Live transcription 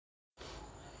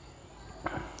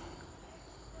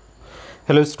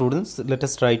Hello students, let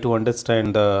us try to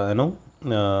understand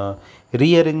the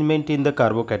rearrangement in the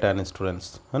carbocation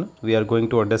students. We are going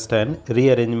to understand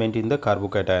rearrangement in the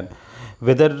carbocation,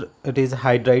 whether it is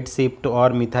hydride shift or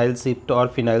methyl shift or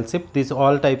phenyl shift. These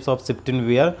all types of shifting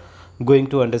we are going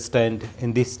to understand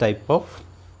in this type of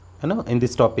in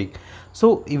this topic.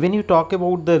 So when you talk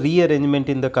about the rearrangement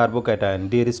in the carbocation,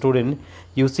 dear student,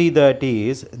 you see that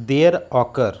is there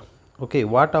occur. Okay,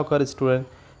 what occur student?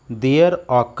 There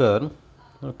occur,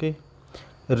 okay,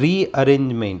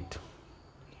 rearrangement,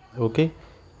 okay,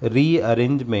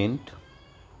 rearrangement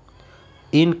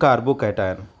in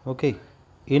carbocation, okay,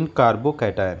 in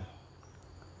carbocation,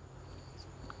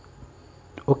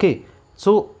 okay.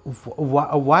 So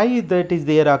why that is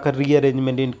there occur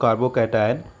rearrangement in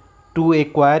carbocation? To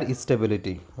acquire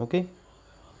stability, okay,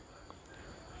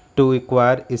 to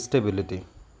acquire stability.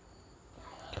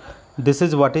 This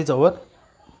is what is our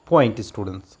point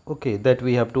students, okay, that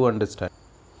we have to understand.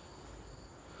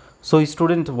 So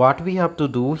student, what we have to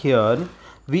do here,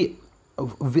 we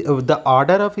the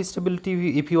order of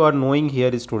stability, if you are knowing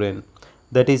here student,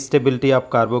 that is stability of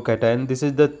carbocation, this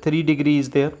is the 3 degree is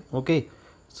there, okay.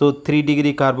 So 3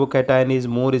 degree carbocation is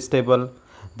more stable.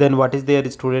 Then what is there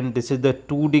student? This is the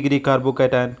 2 degree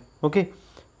carbocation, okay.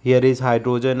 Here is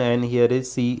hydrogen and here is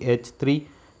CH3.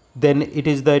 Then it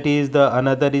is that is the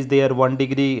another is there 1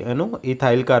 degree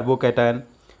ethyl carbocation.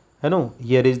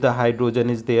 Here is the hydrogen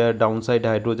is there, downside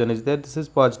hydrogen is there, this is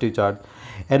positive charge.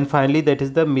 And finally that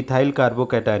is the methyl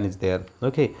carbocation is there,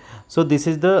 okay. So this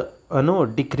is the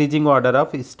decreasing order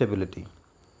of stability,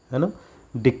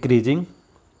 decreasing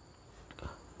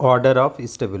order of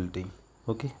stability,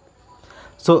 okay.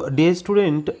 So dear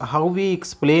student, how we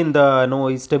explain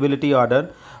the stability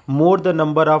order? More the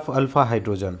number of alpha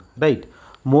hydrogen, right?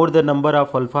 More the number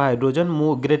of alpha hydrogen,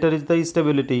 more greater is the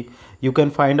stability. You can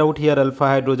find out here alpha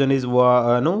hydrogen is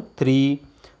 3,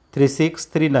 3, 6,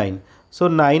 3, 9. So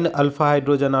 9 alpha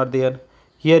hydrogen are there.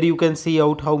 Here you can see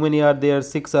out how many are there,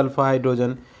 6 alpha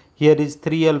hydrogen. Here is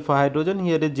 3 alpha hydrogen,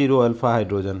 here is 0 alpha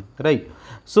hydrogen, right?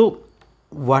 So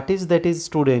what is that is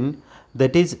student?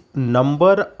 That is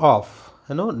number of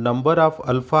number of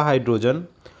alpha hydrogen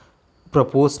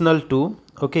proportional to,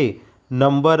 okay,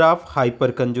 number of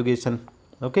hyperconjugation,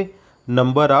 okay,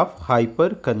 number of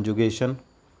hyperconjugation,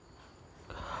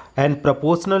 and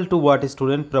proportional to what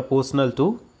student? Proportional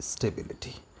to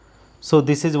stability. So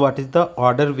this is what is the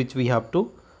order which we have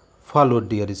to follow,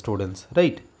 dear students,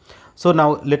 right? So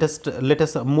now let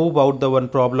us move out the one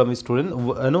problem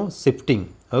student,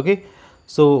 shifting, okay.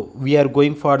 So we are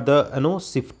going for the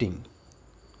shifting.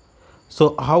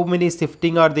 So how many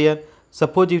shifting are there?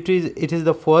 Suppose it is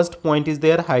the first point is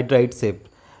there hydride shift.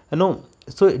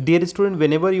 So dear student,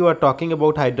 whenever you are talking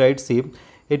about hydride shift,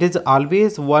 it is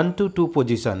always 1 to 2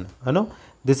 position.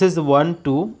 This is 1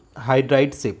 to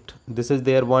hydride shift. This is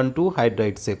there 1 to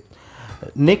hydride shift.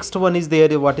 Next one is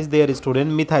there. What is there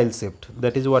student? Methyl shift.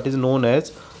 That is what is known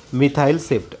as methyl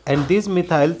shift. And this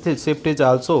methyl shift is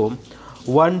also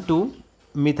 1 to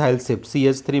methyl shift,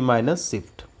 CH3 minus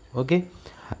shift, okay.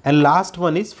 And last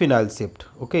one is phenyl shift,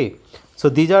 okay. So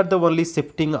these are the only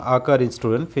shifting occur in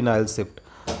student, phenyl shift.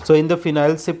 So in the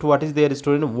phenyl shift, what is there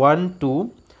student? 1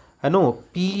 to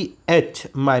pH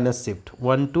minus shift,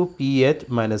 1 to pH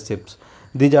minus shifts.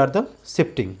 These are the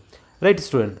shifting, right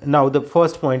student? Now the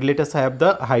first point, let us have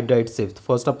the hydride shift.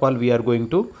 First of all, we are going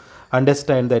to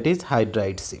understand that is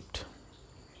hydride shift.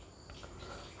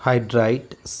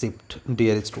 Hydride shift,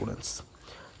 dear students.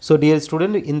 So dear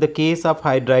student, in the case of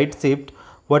hydride shift,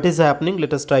 what is happening?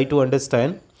 Let us try to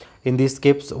understand. In this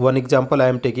case, one example I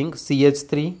am taking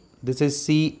CH3. This is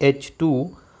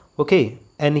CH2, okay.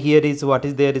 And here is what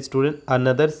is there student?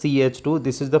 Another CH2.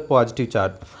 This is the positive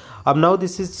charge. Now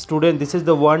this is student. This is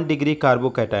the 1 degree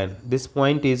carbocation. This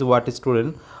point is what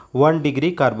student? 1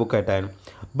 degree carbocation.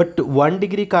 But 1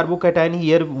 degree carbocation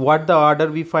here, what the order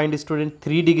we find student?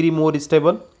 3 degree more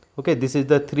stable. Okay, this is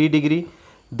the 3 degree.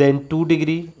 Then 2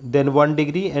 degree, then 1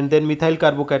 degree, and then methyl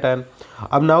carbocation.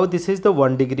 Now this is the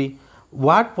 1 degree.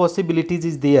 What possibilities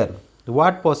is there?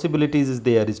 What possibilities is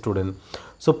there student?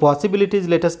 So possibilities,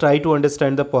 let us try to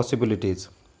understand the possibilities,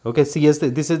 okay. CS,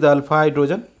 this is the alpha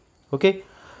hydrogen, okay.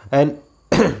 And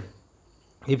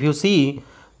if you see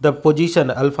the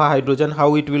position alpha hydrogen,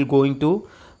 how it will going to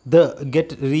the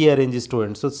get rearranged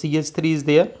student. So CH3 is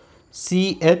there,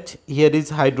 CH, here is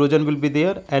hydrogen will be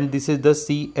there, and this is the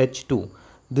CH2.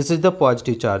 This is the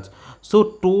positive charge. So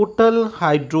total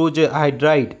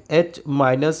hydride H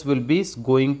minus will be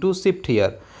going to shift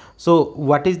here. So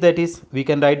what is that is? We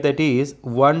can write that is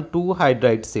 1 to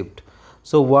hydride shift.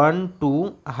 So 1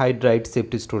 to hydride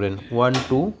shift student. 1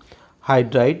 to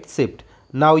hydride shift.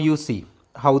 Now you see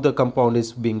how the compound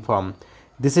is being formed.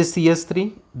 This is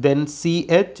CH3, then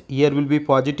CH, here will be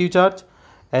positive charge,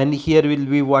 and here will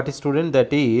be what, student,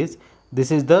 that is,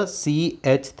 this is the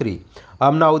CH3.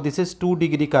 Now this is 2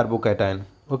 degree carbocation,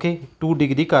 okay, 2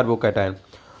 degree carbocation.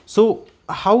 So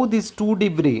how this 2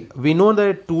 degree, we know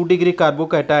that 2 degree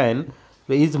carbocation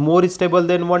is more stable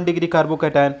than 1 degree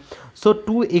carbocation. So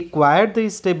to acquire the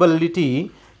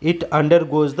stability, it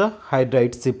undergoes the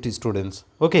hydride shift, students.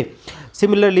 Okay,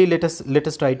 similarly, let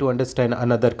us try to understand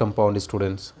another compound,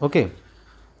 students. Okay,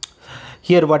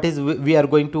 here what is we are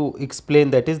going to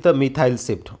explain, that is the methyl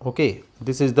shift. Okay,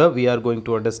 this is the we are going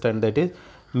to understand, that is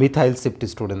methyl shift,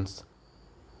 students.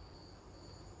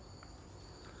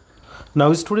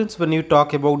 Now students, when you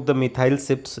talk about the methyl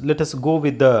shifts, let us go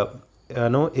with the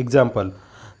example.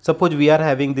 Suppose we are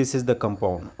having, this is the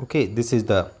compound, okay, this is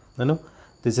the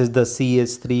this is the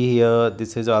CH3 here,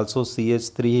 this is also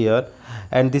CH3 here,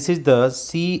 and this is the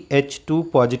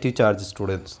CH2 positive charge,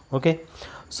 students. Okay,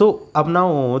 so up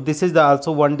now this is the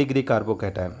also 1 degree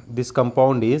carbocation. This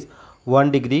compound is 1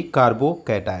 degree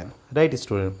carbocation, right,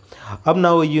 student? Up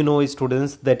now,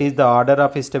 students, that is the order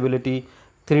of stability.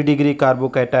 3 degree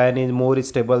carbocation is more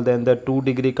stable than the 2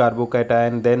 degree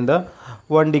carbocation, then the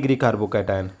 1 degree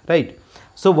carbocation, right?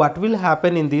 So what will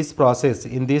happen in this process,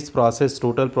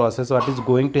 total process, what is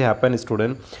going to happen,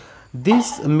 student?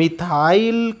 This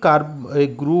methyl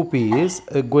group is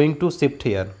going to shift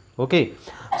here. Okay,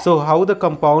 so how the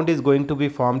compound is going to be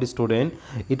formed, student?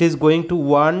 It is going to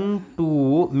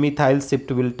 1,2 methyl shift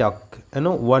will talk,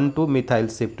 1,2 methyl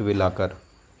shift will occur.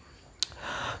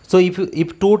 So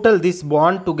if total this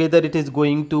bond together, it is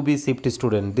going to be shift,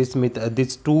 student.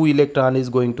 This 2 electron is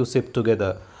going to shift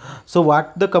together. So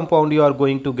what the compound you are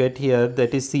going to get here,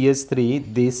 that is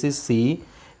CH3, this is C,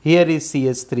 here is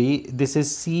CH3, this is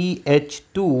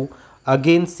CH2,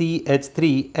 again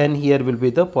CH3, and here will be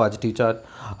the positive charge.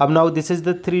 Now this is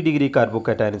the 3 degree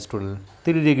carbocation, student,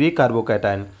 3 degree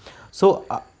carbocation. So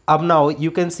now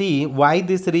you can see why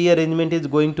this rearrangement is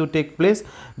going to take place,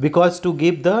 because to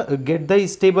get the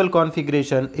stable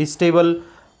configuration, stable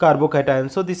carbocation.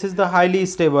 So this is the highly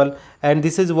stable, and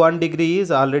this is 1 degree is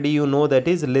already that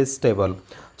is less stable.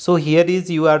 So here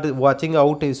is you are watching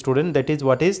out, student, that is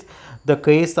what is the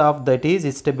case of, that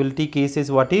is stability case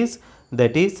is what is,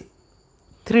 that is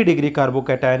 3 degree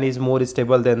carbocation is more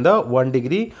stable than the 1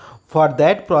 degree. For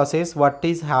that process, what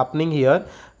is happening here,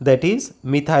 that is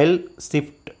methyl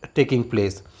shift taking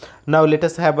place. Now let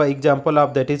us have an example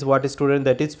of, that is what, student,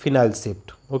 that is phenyl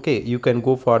shift. Okay, you can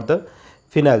go for the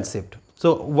phenyl shift.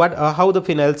 So what how the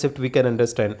phenyl shift we can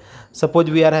understand?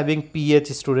 Suppose we are having pH,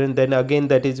 student, then again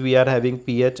that is we are having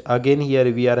pH, again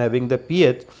here we are having the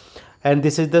pH, and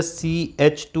this is the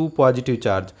CH2 positive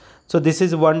charge. So this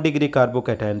is 1 degree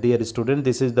carbocation, dear student,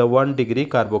 this is the 1 degree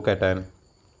carbocation.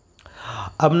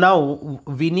 Now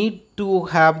we need to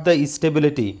have the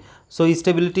stability. So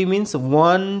stability means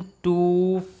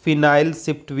 1,2 phenyl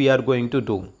shift we are going to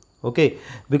do. Okay,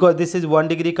 because this is 1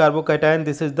 degree carbocation,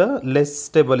 this is the less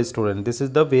stable, student, this is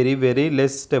the very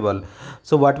less stable.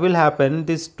 So what will happen,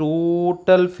 this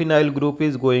total phenyl group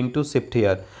is going to shift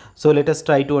here. So let us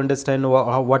try to understand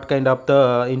what kind of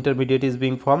the intermediate is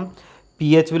being formed.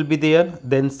 pH will be there,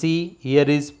 then C, here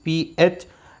is pH,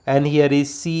 and here is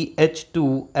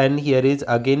CH2, and here is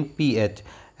again pH,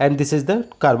 and this is the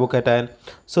carbocation.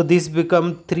 So this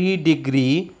become 3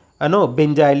 degree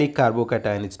benzylic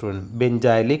carbocation, student,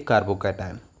 benzylic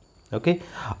carbocation. Okay,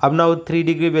 now 3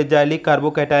 degree benzylic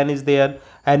carbocation is there,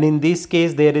 and in this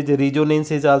case there is a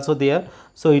resonance is also there.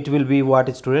 So it will be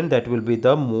what, student, that will be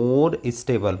the more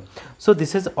stable. So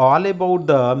this is all about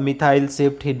the methyl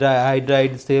shift,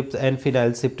 hydride shift, and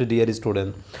phenyl shift, dear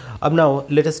student. Now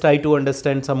let us try to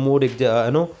understand some more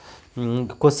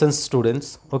questions,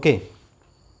 students. Okay,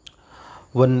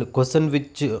 one question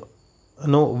which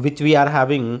which we are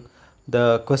having,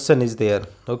 the question is there.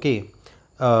 Okay,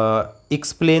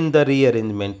 explain the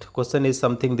rearrangement. Question is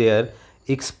something there,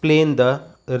 explain the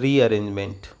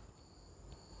rearrangement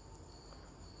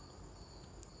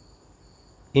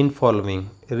in following,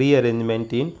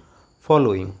 rearrangement in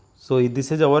following. So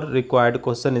this is our required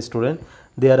question, student.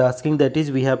 They are asking, that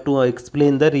is we have to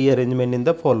explain the rearrangement in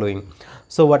the following.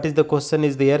 So what is the question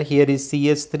is there, here is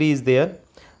CH3 is there,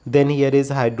 then here is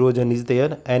hydrogen is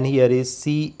there, and here is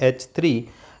CH3,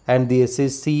 and this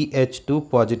is CH2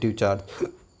 positive charge,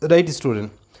 right,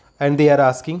 student? And they are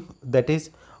asking, that is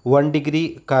 1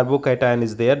 degree carbocation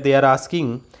is there. They are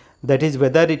asking, that is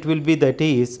whether it will be, that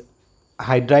is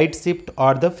hydride shift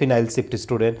or the phenyl shift,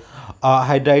 student,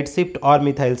 hydride shift or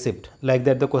methyl shift, like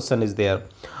that the question is there.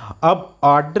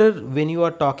 Order, when you are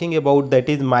talking about, that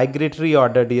is migratory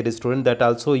order, dear student, that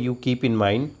also you keep in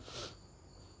mind.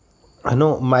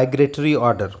 migratory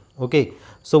order. Okay,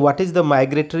 so what is the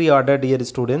migratory order, dear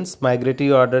students?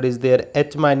 Migratory order is there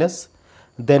H minus,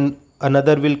 then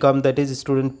another will come, that is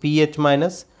student pH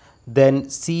minus, then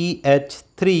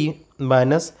CH3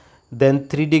 minus, then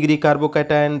 3 degree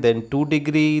carbocation, then 2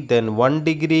 degree, then 1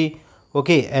 degree.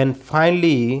 Okay, and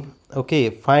finally,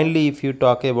 if you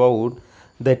talk about,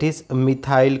 that is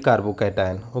methyl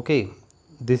carbocation. Okay,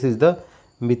 this is the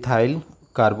methyl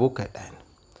carbocation.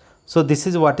 So this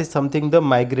is what is something the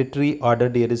migratory order,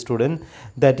 dear student,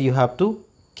 that you have to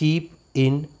keep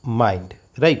in mind,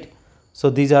 right? So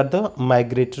these are the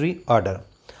migratory order.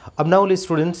 Now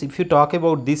students, if you talk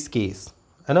about this case,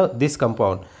 this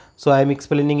compound, so I am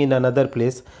explaining in another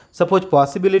place. Suppose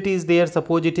possibility is there,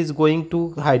 suppose it is going to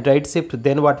hydride shift,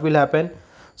 then what will happen?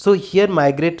 So here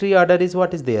migratory order is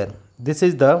what is there, this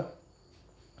is the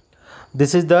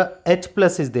H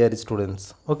plus is there,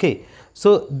 students. Okay,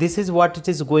 so this is what it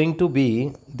is going to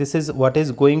be, this is what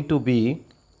is going to be,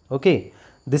 okay,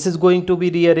 this is going to be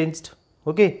rearranged,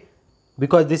 okay,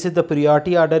 because this is the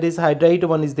priority order is hydride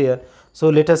one is there. So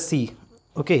let us see,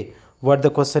 okay, what the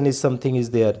question is, something is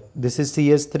there, this is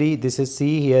CH3, this is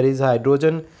C, here is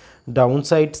hydrogen,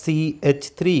 downside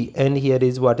CH3, and here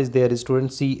is what is there,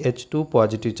 student, CH2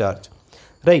 positive charge,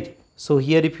 right? So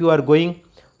here if you are going,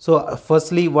 so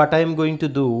firstly what I am going to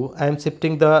do, I am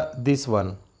shifting this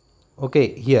one,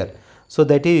 okay, here. So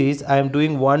that is I am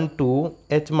doing 1 to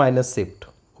H minus shift,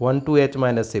 1 to H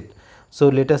minus shift. So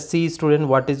let us see, student,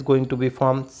 what is going to be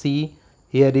formed. C,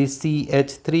 here is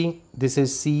CH3, this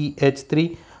is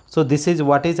CH3. So this is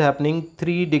what is happening,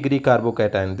 3 degree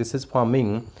carbocation, this is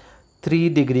forming 3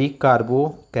 degree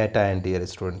carbocation, dear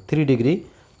student, 3 degree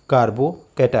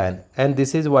carbocation, and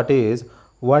this is what is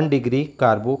 1 degree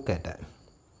carbocation.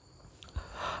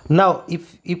 Now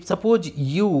if suppose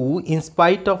you, in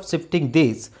spite of shifting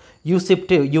this,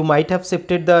 you might have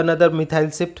shifted the another methyl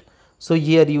shift. So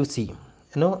here you see,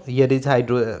 here is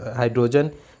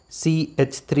hydrogen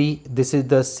CH3, this is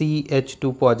the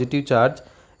CH2 positive charge,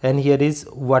 and here is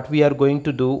what we are going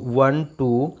to do, 1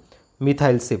 to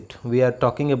methyl shift. We are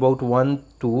talking about 1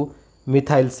 to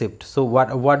methyl shift. So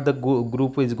what the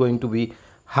group is going to be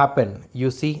happen,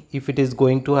 you see, if it is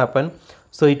going to happen,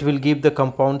 so it will give the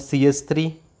compound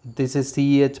CH3, this is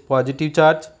CH positive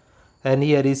charge, and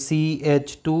here is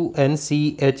CH2 and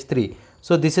CH3.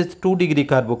 So this is 2 degree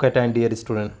carbocation, dear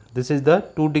student, this is the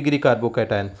 2 degree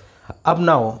carbocation. Up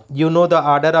now you know the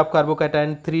order of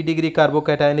carbocation, 3 degree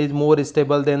carbocation is more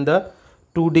stable than the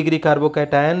 2 degree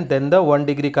carbocation, than the 1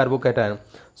 degree carbocation.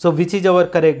 So which is our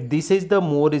correct, this is the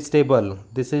more stable,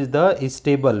 this is the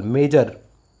stable major,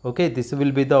 okay, this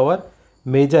will be our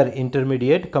major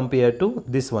intermediate compared to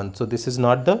this one. So this is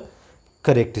not the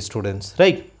correct, students,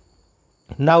 right?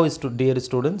 Now dear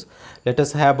students, let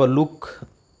us have a look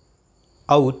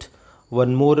out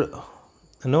one more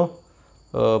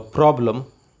problem.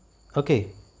 Okay,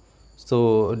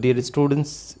 so dear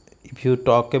students, if you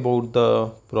talk about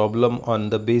the problem on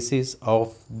the basis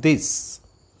of this,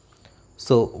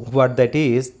 so what that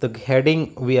is, the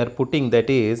heading we are putting, that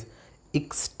is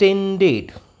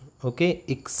extended, okay,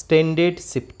 extended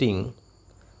shifting,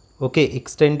 okay,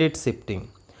 extended shifting.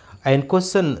 And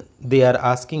question they are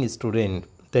asking, student,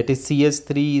 that is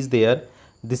CH3 is there,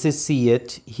 this is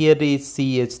CH, here is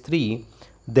CH3,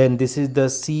 then this is the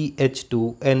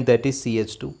CH2, and that is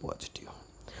CH2 positive.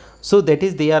 So that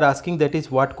is they are asking, that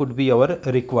is what could be our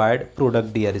required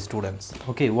product, dear students.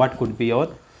 Okay, what could be our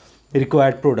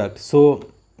required product?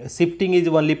 So shifting is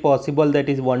only possible, that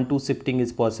is 1 to shifting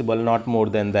is possible, not more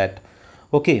than that.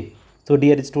 Okay, so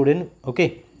dear student,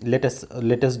 okay, let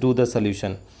us do the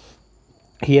solution.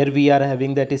 Here we are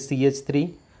having, that is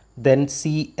CH3, then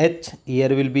CH, here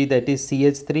will be, that is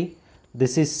CH3,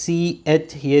 this is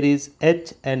CH, here is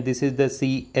H, and this is the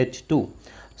CH2.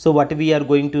 So what we are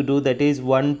going to do, that is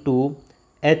 1 to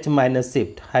H minus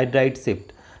shift, hydride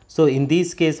shift. So in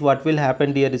this case what will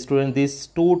happen, dear student, this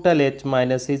total H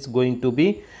minus is going to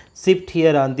be shift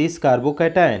here on this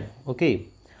carbocation. Okay,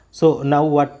 so now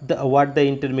what the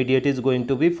intermediate is going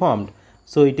to be formed.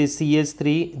 So it is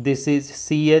CH3, this is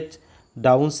CH,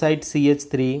 downside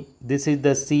CH3, this is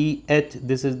the CH,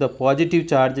 this is the positive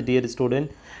charge, dear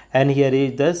student, and here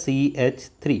is the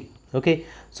CH3. Okay,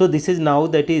 so this is now,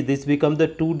 that is this become the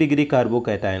 2 degree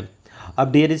carbocation.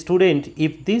 Dear student,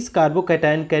 if this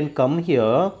carbocation can come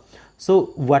here, so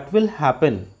what will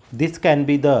happen, this can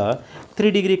be the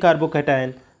 3 degree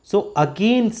carbocation. So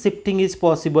again shifting is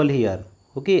possible here.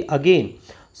 Okay, again,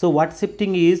 so what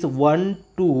shifting is, 1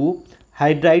 to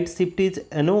hydride shift is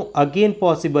again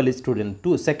possible, student,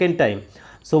 to second time.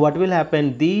 So what will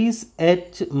happen, this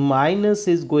H minus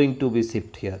is going to be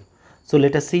shift here. So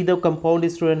let us see the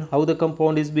compound, student, how the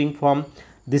compound is being formed.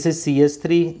 This is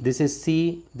CH3, this is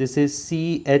C, this is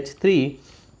CH3.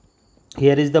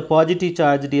 Here is the positive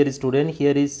charge, dear student.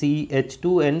 Here is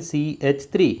CH2 and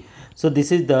CH3. So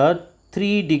this is the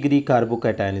 3-degree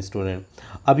carbocation, student.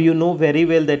 Ab you know very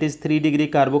well that is 3-degree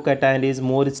carbocation is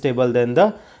more stable than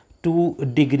the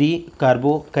 2-degree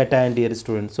carbocation, dear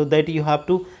student. So that you have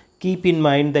to keep in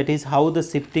mind, that is how the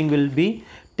shifting will be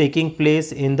taking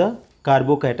place in the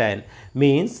carbocation.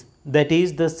 Means that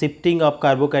is the shifting of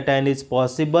carbocation is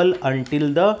possible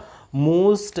until the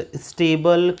most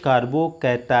stable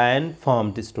carbocation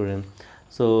formed, student.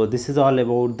 So this is all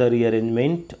about the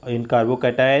rearrangement in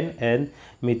carbocation and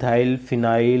methyl,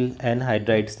 phenyl and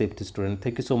hydride shift, student.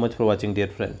 Thank you so much for watching, dear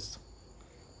friends.